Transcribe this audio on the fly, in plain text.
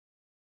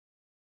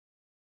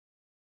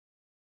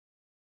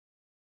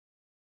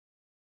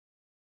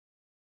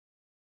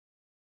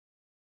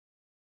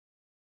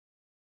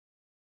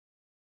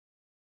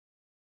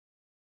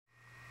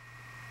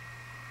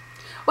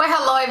Well,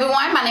 hello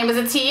everyone, my name is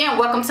Ateya and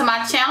welcome to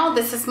my channel.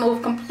 This is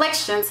Smooth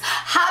Complexions.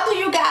 How do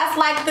you guys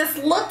like this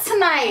look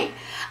tonight?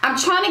 I'm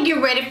trying to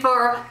get ready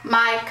for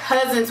my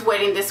cousin's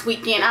wedding this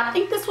weekend. I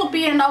think this will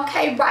be an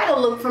okay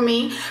bridal look for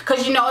me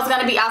because you know it's going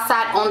to be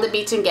outside on the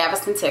beach in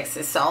Galveston,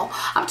 Texas. So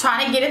I'm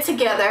trying to get it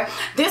together.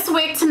 This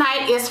wig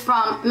tonight is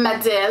from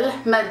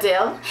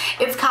Madel.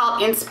 It's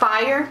called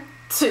Inspire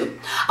 2.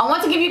 I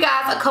want to give you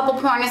guys a couple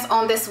pointers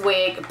on this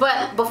wig,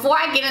 but before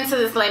I get into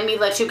this, let me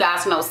let you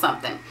guys know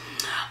something.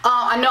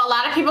 I know a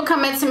lot of people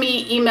come into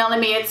me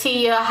emailing me,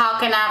 Ateya, how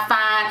can I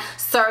find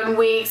certain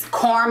wigs?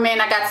 Carmen,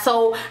 I got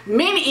so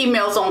many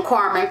emails on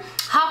Carmen.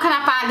 How can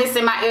I find this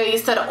in my area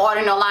instead of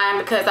ordering online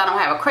because I don't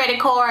have a credit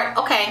card?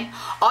 Okay,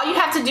 all you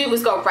have to do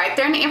is go right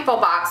there in the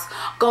info box,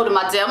 go to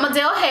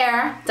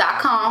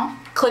modelhair.com,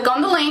 click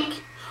on the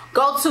link,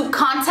 go to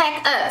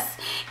contact us.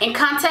 In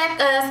contact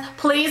us,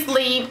 please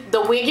leave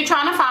the wig you're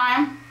trying to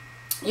find,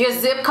 your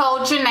zip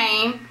code, your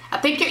name, I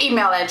think your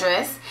email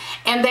address,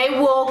 and they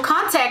will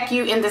contact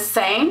you in the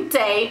same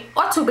day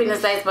or 2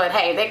 business days. But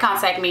hey, they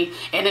contact me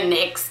in the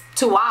next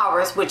 2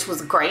 hours, which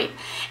was great.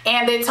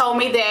 And they told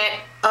me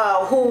that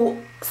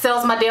who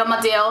sells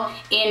Madel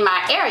in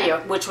my area,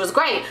 which was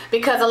great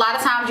because a lot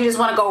of times you just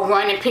want to go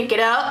run and pick it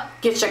up,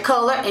 get your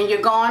color, and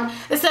you're gone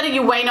instead of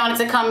you waiting on it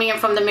to come in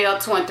from the mail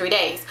 2 and 3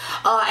 days.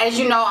 As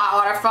you know,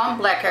 I order from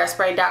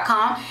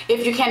blackhairspray.com.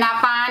 If you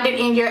cannot find it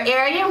in your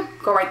area,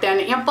 go right there in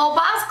the info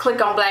box, click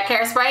on Black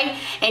Hair Spray,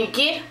 and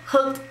get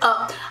hooked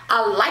up.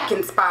 I like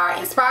Inspire.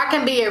 Inspire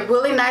can be a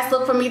really nice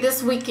look for me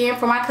this weekend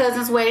for my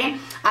cousin's wedding.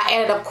 I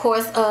added, of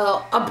course,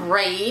 a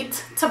braid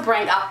to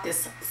bring out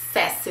this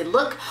sassy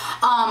look.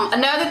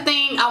 Another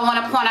thing I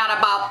want to point out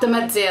about the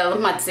Madel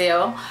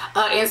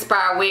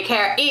Inspire wig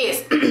hair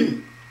is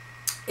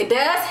it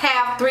does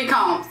have 3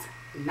 combs,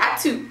 not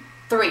 2,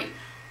 3.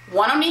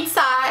 1 on each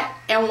side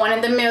and 1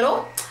 in the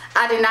middle.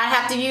 I did not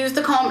have to use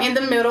the comb in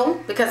the middle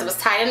because it was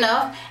tight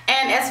enough,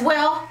 and as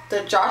well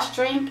the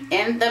drawstring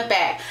in the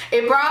back.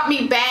 It brought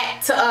me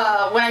back to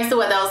when I used to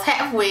wear those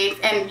half wigs,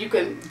 and you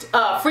can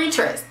free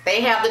tress.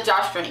 They have the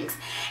drawstrings,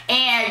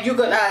 and you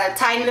can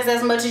tighten this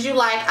as much as you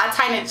like. I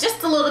tighten it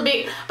just a little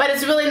bit, but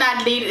it's really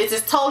not needed. It's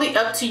just totally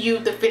up to you,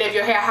 the fit of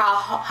your hair,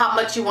 how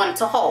much you want it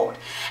to hold.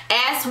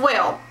 As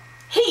well,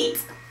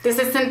 heat. This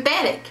is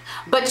synthetic,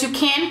 but you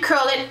can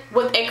curl it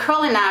with a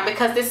curling iron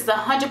because this is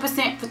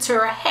 100%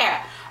 Futura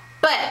Hair.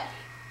 But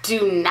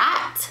do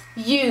not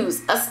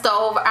use a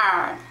stove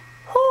iron.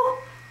 Whew,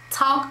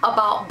 talk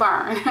about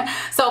burn.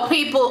 So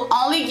people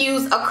only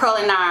use a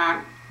curling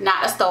iron,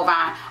 not a stove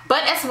iron.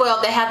 But as well,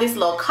 they have these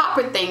little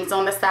copper things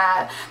on the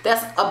side.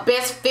 That's a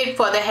best fit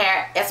for the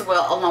hair as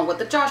well, along with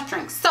the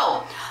drawstring.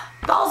 So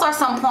those are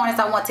some points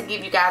I want to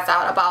give you guys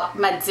out about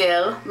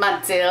Madel.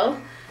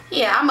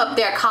 Yeah, I'm up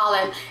there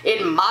calling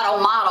it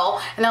model,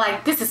 and they're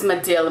like, this is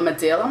Madel. I'm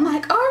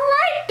like, all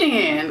right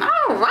then,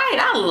 all right,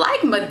 I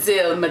like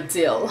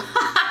Madel.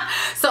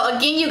 So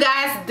again, you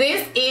guys,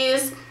 this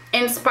is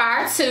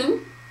Inspire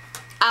 2.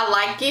 I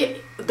like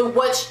it.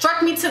 What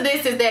struck me to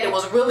this is that it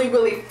was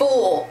really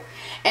full,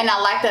 and I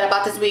like that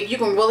about this wig. You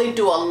can really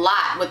do a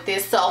lot with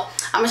this. So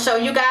I'm gonna show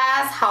you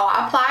guys how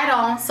I apply it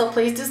on, so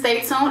please do stay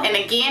tuned. And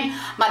again,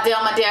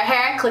 Madel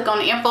Hair, click on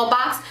the info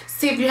box,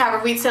 see if you have a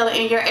retailer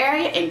in your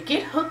area, and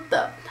get hooked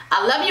up.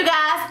 I love you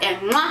guys,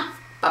 and mwah,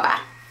 bye-bye.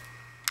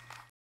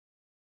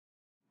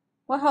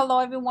 Well, hello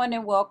everyone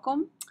and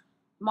welcome.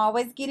 I'm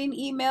always getting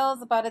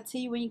emails about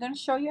Ateya when you're going to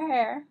show your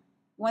hair.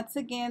 Once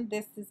again,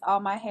 this is all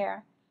my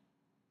hair.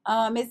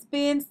 It's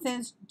been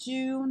since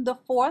June the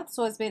 4th,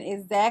 so it's been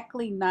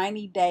exactly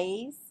 90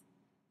 days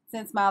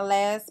since my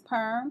last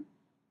perm.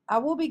 I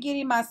will be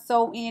getting my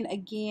sew-in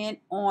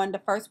again on the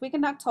first week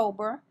in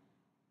October.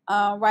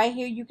 Right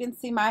here you can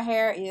see my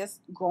hair is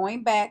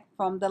growing back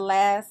from the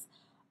last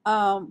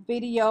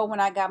video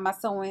when I got my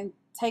sew-in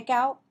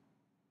takeout.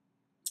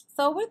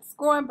 So it's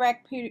growing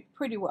back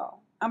pretty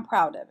well. I'm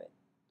proud of it.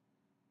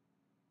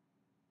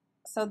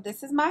 So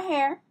this is my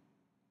hair.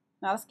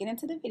 Now let's get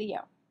into the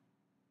video.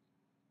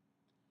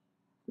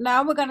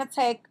 Now we're going to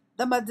take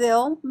the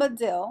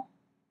Madel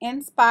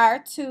Inspire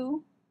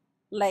 2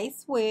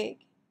 lace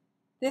wig.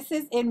 This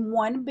is in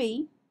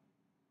 1B.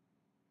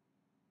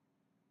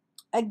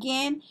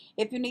 Again,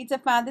 if you need to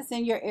find this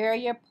in your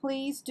area,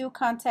 please do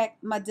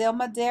contact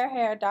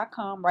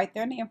modelhair.com right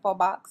there in the info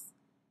box.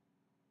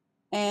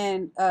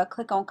 And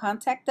click on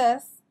contact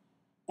us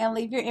and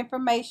leave your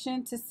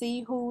information to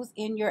see who's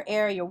in your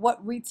area,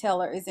 what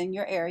retailer is in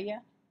your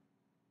area,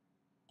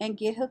 and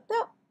get hooked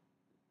up.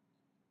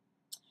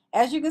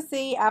 As you can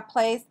see, I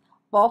placed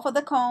both of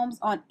the combs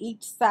on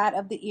each side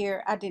of the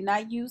ear. I did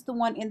not use the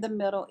one in the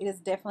middle. It is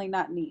definitely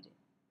not needed.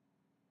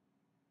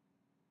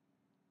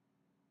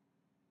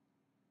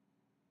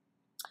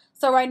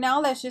 So right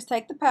now, let's just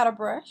take the paddle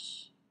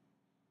brush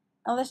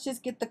and let's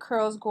just get the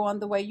curls going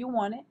the way you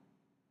want it.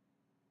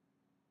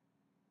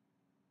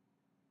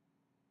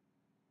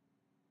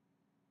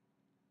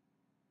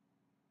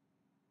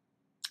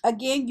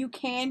 Again, you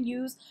can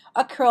use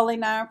a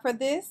curling iron for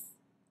this,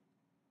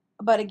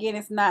 but again,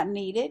 it's not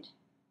needed.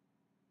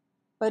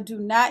 But do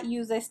not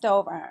use a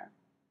stove iron.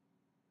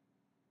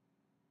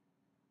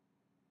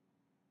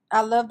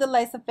 I love the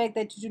lace effect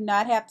that you do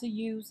not have to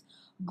use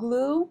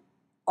glue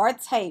or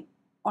tape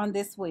on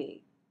this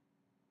wig.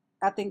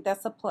 I think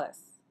that's a plus.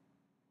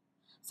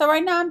 So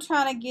right now I'm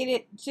trying to get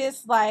it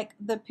just like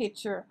the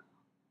picture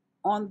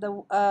on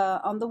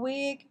the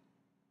wig.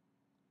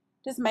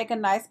 Just make a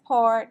nice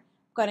part.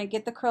 I'm gonna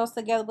get the curls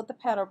together with the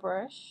paddle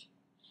brush.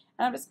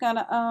 And I'm just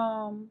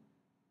gonna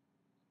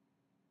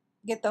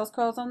get those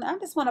curls on. I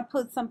just want to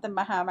put something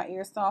behind my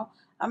ear, so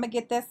I'm gonna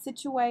get that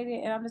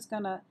situated, and I'm just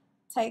gonna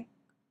take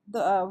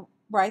the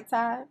right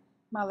side,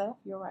 my left,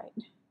 your right,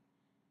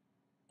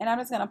 and I'm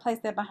just gonna place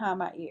that behind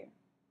my ear.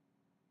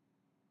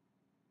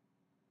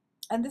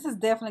 And this is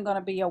definitely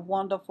gonna be a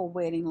wonderful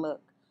wedding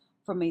look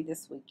for me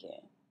this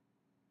weekend.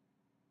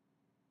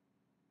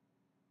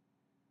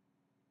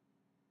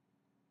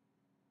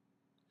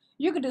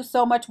 You can do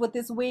so much with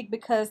this wig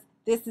because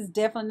this is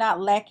definitely not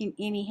lacking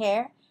any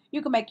hair.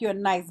 You can make you a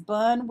nice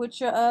bun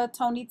with your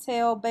Tony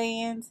tail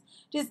bands.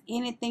 Just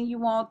anything you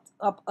want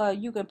up.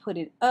 You can put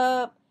it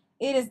up.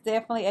 It is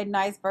definitely a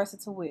nice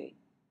versatile wig,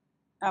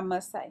 I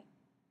must say.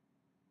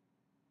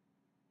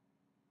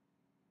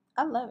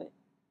 I love it.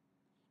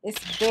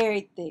 It's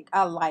very thick.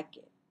 I like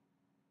it.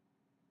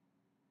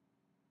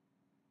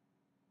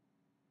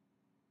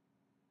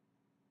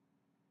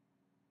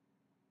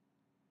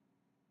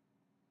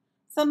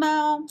 So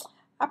now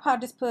I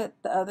probably just put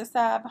the other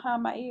side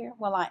behind my ear.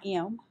 Well, I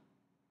am.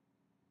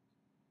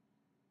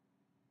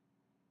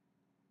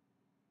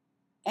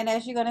 And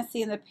as you're going to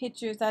see in the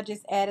pictures, I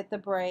just added the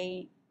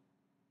braid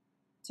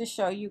to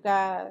show you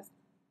guys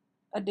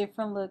a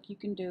different look you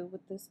can do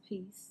with this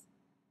piece.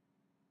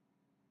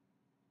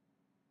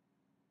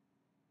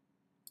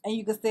 And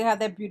you can still have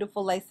that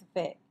beautiful lace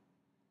effect.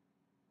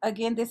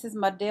 Again, this is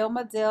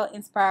Model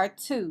Inspired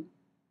 2.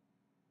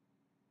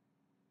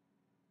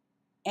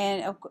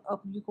 And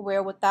you can wear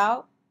it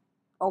without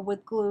or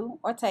with glue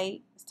or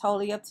tape. It's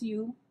totally up to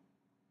you.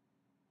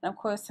 And of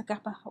course, I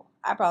got my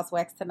eyebrows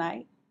waxed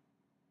tonight.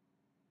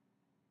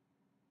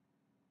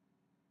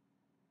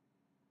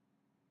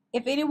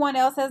 If anyone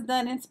else has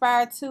done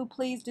Inspired 2,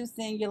 please do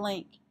send your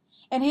link.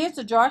 And here's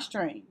the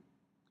drawstring.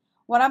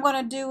 What I'm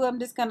going to do, I'm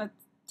just going to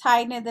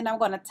tighten it, then I'm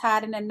going to tie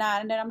it in a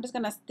knot, and then I'm just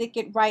going to stick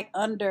it right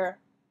under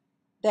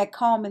that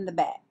comb in the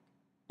back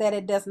that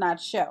it does not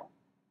show.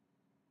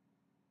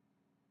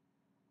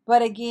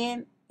 But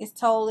again, it's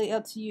totally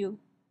up to you.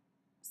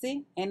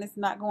 See? And it's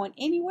not going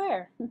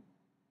anywhere.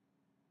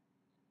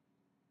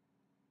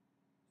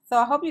 So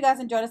I hope you guys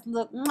enjoyed this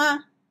look.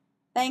 Mwah!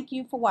 Thank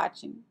you for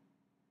watching.